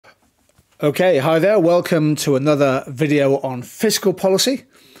Okay, hi there. Welcome to another video on fiscal policy.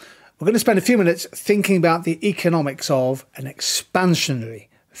 We're going to spend a few minutes thinking about the economics of an expansionary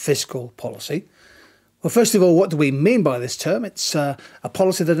fiscal policy. Well, first of all, what do we mean by this term? It's a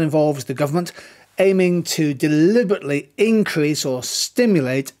policy that involves the government aiming to deliberately increase or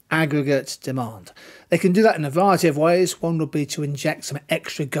stimulate aggregate demand. They can do that in a variety of ways. One would be to inject some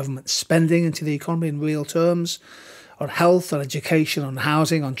extra government spending into the economy in real terms, on health, on education, on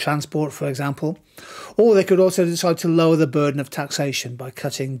housing, on transport, for example. Or they could also decide to lower the burden of taxation by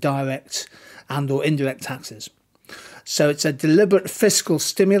cutting direct and or indirect taxes. So it's a deliberate fiscal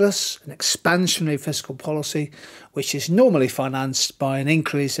stimulus, an expansionary fiscal policy, which is normally financed by an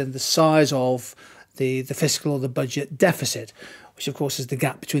increase in the size of the fiscal or the budget deficit, which of course is the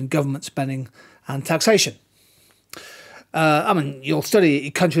gap between government spending and taxation. You'll study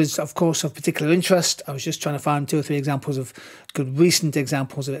countries, of course, of particular interest. I was just trying to find 2 or 3 examples of good recent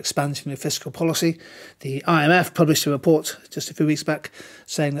examples of expansionary fiscal policy. The IMF published a report just a few weeks back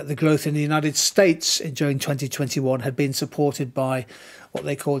saying that the growth in the United States during 2021 had been supported by what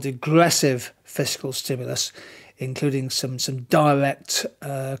they called aggressive fiscal stimulus, including some direct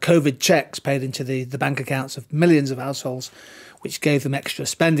COVID checks paid into the bank accounts of millions of households, which gave them extra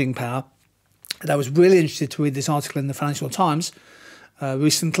spending power. And I was really interested to read this article in the Financial Times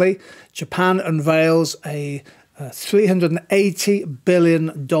recently. Japan unveils a $380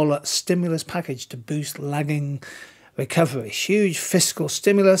 billion stimulus package to boost lagging recovery. Huge fiscal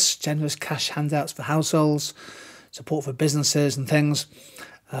stimulus, generous cash handouts for households, support for businesses and things.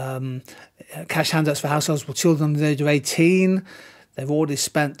 Cash handouts for households with children under the age of 18. They've already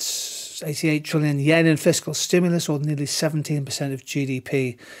spent 88 trillion yen in fiscal stimulus, or nearly 17% of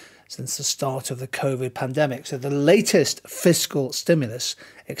GDP, since the start of the COVID pandemic. So the latest fiscal stimulus,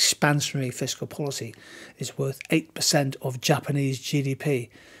 expansionary fiscal policy, is worth 8% of Japanese GDP,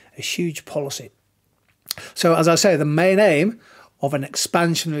 a huge policy. So as I say, the main aim of an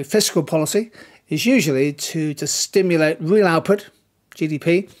expansionary fiscal policy is usually to stimulate real output,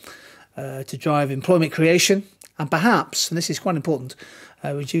 GDP, to drive employment creation, and perhaps, and this is quite important,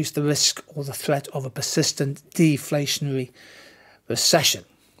 reduce the risk or the threat of a persistent deflationary recession.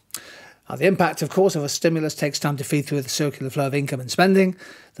 Now, the impact, of course, of a stimulus takes time to feed through the circular flow of income and spending.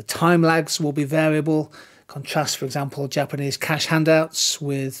 The time lags will be variable. Contrast, for example, Japanese cash handouts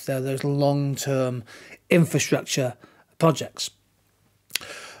with those long-term infrastructure projects.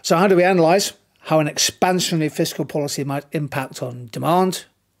 So how do we analyse how an expansionary fiscal policy might impact on demand,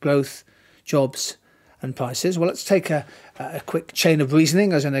 growth, jobs and prices? Well, let's take a quick chain of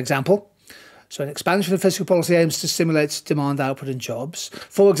reasoning as an example. So an expansionary fiscal policy aims to stimulate demand, output and jobs.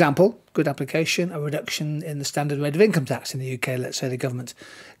 For example, good application, a reduction in the standard rate of income tax in the UK. Let's say the government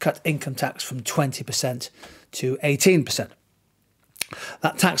cut income tax from 20% to 18%.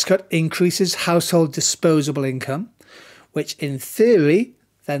 That tax cut increases household disposable income, which in theory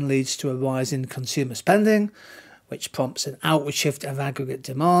then leads to a rise in consumer spending, which prompts an outward shift of aggregate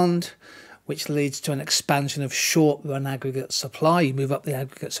demand, which leads to an expansion of short-run aggregate supply. You move up the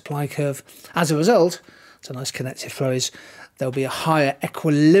aggregate supply curve. As a result, it's a nice connective phrase, there'll be a higher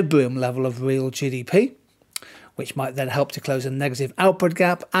equilibrium level of real GDP, which might then help to close a negative output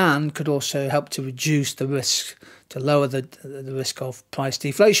gap and could also help to reduce the risk, to lower the risk of price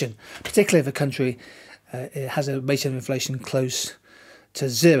deflation, particularly if a country has a rate of inflation close to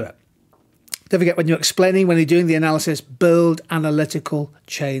zero. Don't forget, when you're explaining, when you're doing the analysis, build analytical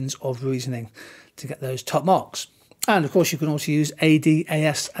chains of reasoning to get those top marks. And of course, you can also use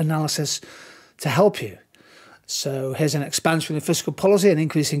ADAS analysis to help you. So here's an expansionary fiscal policy, an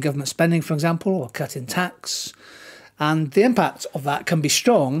increase in government spending, for example, or cut in tax. And the impact of that can be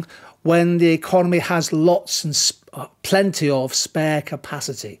strong when the economy has lots and plenty of spare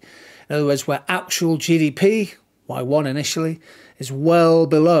capacity. In other words, where actual GDP, Y1 initially, is well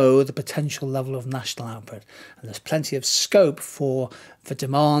below the potential level of national output. And there's plenty of scope for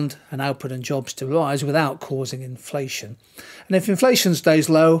demand and output and jobs to rise without causing inflation. And if inflation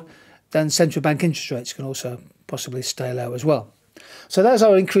stays low, then central bank interest rates can also possibly stay low as well. So there's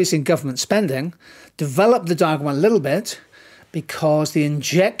our increase in government spending. Develop the diagram a little bit, because the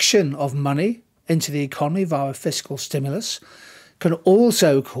injection of money into the economy via fiscal stimulus can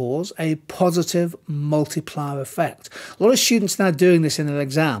also cause a positive multiplier effect. A lot of students now doing this in their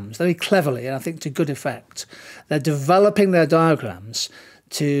exams very cleverly, and I think to good effect. They're developing their diagrams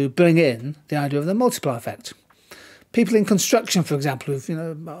to bring in the idea of the multiplier effect. People in construction, for example, who've,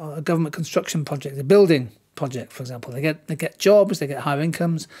 a government construction project, a building project, for example, they get jobs, they get higher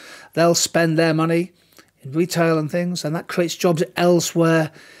incomes, they'll spend their money in retail and things, and that creates jobs elsewhere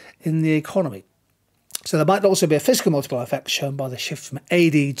in the economy. So there might also be a fiscal multiplier effect shown by the shift from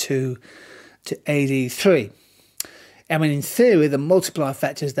AD2 to AD3. I mean, in theory, the multiplier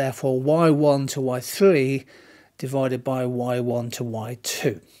effect is therefore Y1 to Y3 divided by Y1 to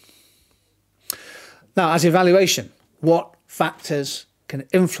Y2. Now, as evaluation, what factors can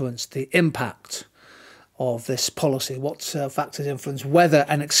influence the impact of this policy? What factors influence whether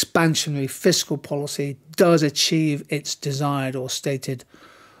an expansionary fiscal policy does achieve its desired or stated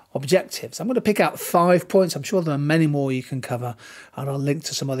objectives? I'm going to pick out 5 points. I'm sure there are many more you can cover, and I'll link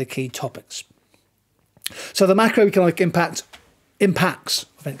to some other key topics. So the macroeconomic impacts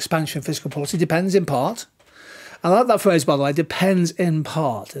of an expansionary fiscal policy depends in part. I like that phrase, by the way, depends in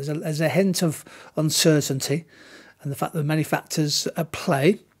part. There's a hint of uncertainty and the fact that there are many factors at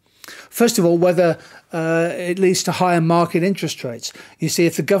play. First of all, whether it leads to higher market interest rates. You see,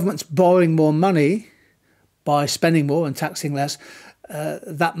 if the government's borrowing more money by spending more and taxing less,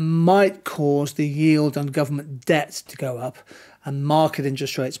 that might cause the yield on government debt to go up, and market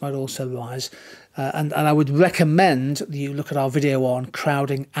interest rates might also rise. And I would recommend that you look at our video on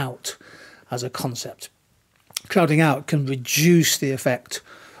crowding out as a concept. Crowding out can reduce the effect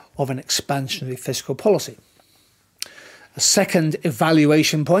of an expansionary fiscal policy. A second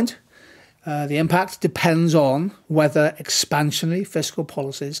evaluation point, the impact depends on whether expansionary fiscal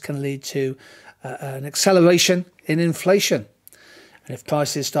policies can lead to an acceleration in inflation. And if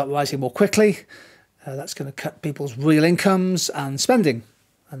prices start rising more quickly, that's going to cut people's real incomes and spending.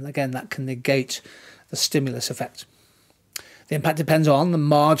 And again, that can negate the stimulus effect. The impact depends on the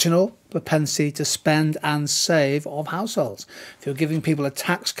marginal propensity to spend and save of households. If you're giving people a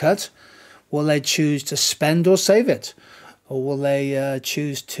tax cut, will they choose to spend or save it? Or will they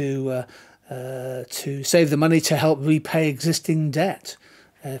choose to save the money to help repay existing debt?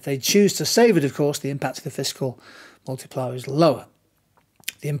 If they choose to save it, of course, the impact of the fiscal multiplier is lower.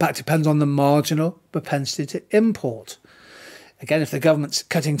 The impact depends on the marginal propensity to import. Again, if the government's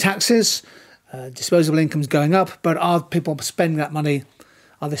cutting taxes, disposable income's going up, but are people spending that money,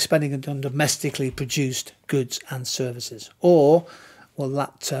 are they spending it on domestically produced goods and services? Or will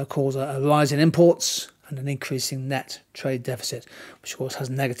that cause a rise in imports and an increasing net trade deficit, which of course has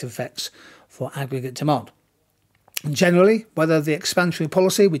negative effects for aggregate demand? And generally, whether the expansionary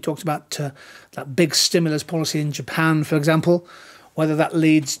policy, we talked about that big stimulus policy in Japan, for example, whether that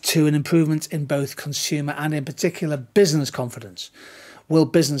leads to an improvement in both consumer and in particular business confidence. Will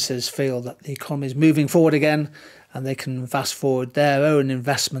businesses feel that the economy is moving forward again and they can fast forward their own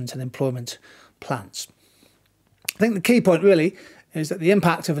investment and employment plans? I think the key point really is that the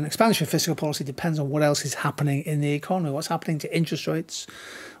impact of an expansionary fiscal policy depends on what else is happening in the economy, what's happening to interest rates,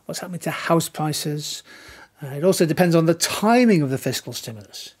 what's happening to house prices. It also depends on the timing of the fiscal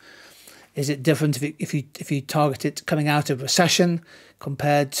stimulus. Is it different if you target it coming out of recession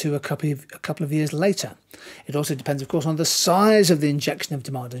compared to a couple of years later? It also depends, of course, on the size of the injection of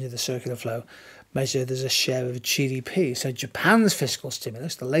demand into the circular flow, measured as a share of GDP. So Japan's fiscal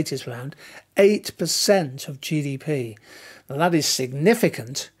stimulus, the latest round, 8% of GDP. Now that is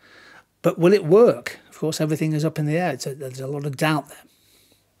significant, but will it work? Of course, everything is up in the air. There's a lot of doubt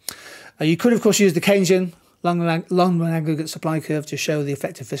there. You could, of course, use the Keynesian long-run aggregate supply curve to show the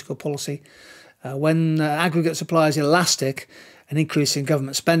effect of fiscal policy. When aggregate supply is elastic, an increase in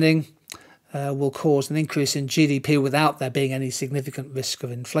government spending will cause an increase in GDP without there being any significant risk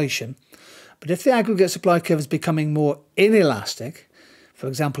of inflation. But if the aggregate supply curve is becoming more inelastic, for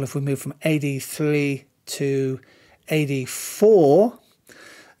example, if we move from AD3 to AD4,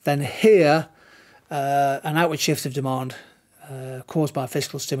 then here an outward shift of demand caused by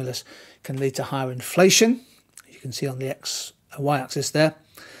fiscal stimulus can lead to higher inflation. You can see on the y-axis there.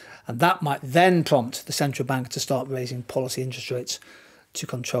 And that might then prompt the central bank to start raising policy interest rates to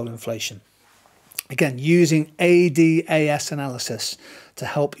control inflation. Again, using ADAS analysis to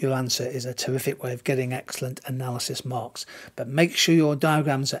help your answer is a terrific way of getting excellent analysis marks. But make sure your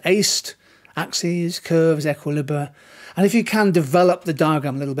diagrams are aced, axes, curves, equilibria. And if you can, develop the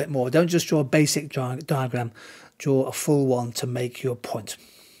diagram a little bit more. Don't just draw a basic diagram, draw a full one to make your point.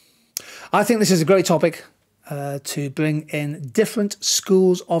 I think this is a great topic to bring in different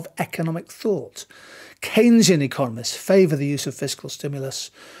schools of economic thought. Keynesian economists favour the use of fiscal stimulus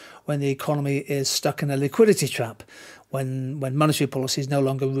when the economy is stuck in a liquidity trap, when monetary policy is no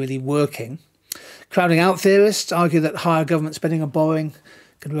longer really working. Crowding out theorists argue that higher government spending and borrowing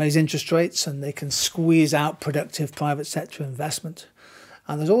can raise interest rates and they can squeeze out productive private sector investment.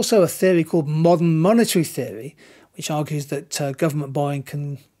 And there's also a theory called modern monetary theory, which argues that government borrowing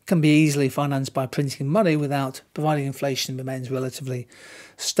can be easily financed by printing money without providing inflation remains relatively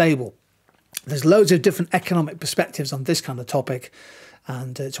stable. There's loads of different economic perspectives on this kind of topic,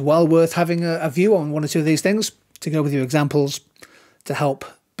 And it's well worth having a view on one or two of these things to go with your examples to help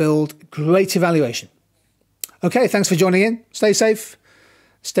build great evaluation. Okay, thanks for joining in. Stay safe,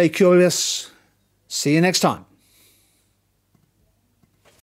 stay curious. See you next time.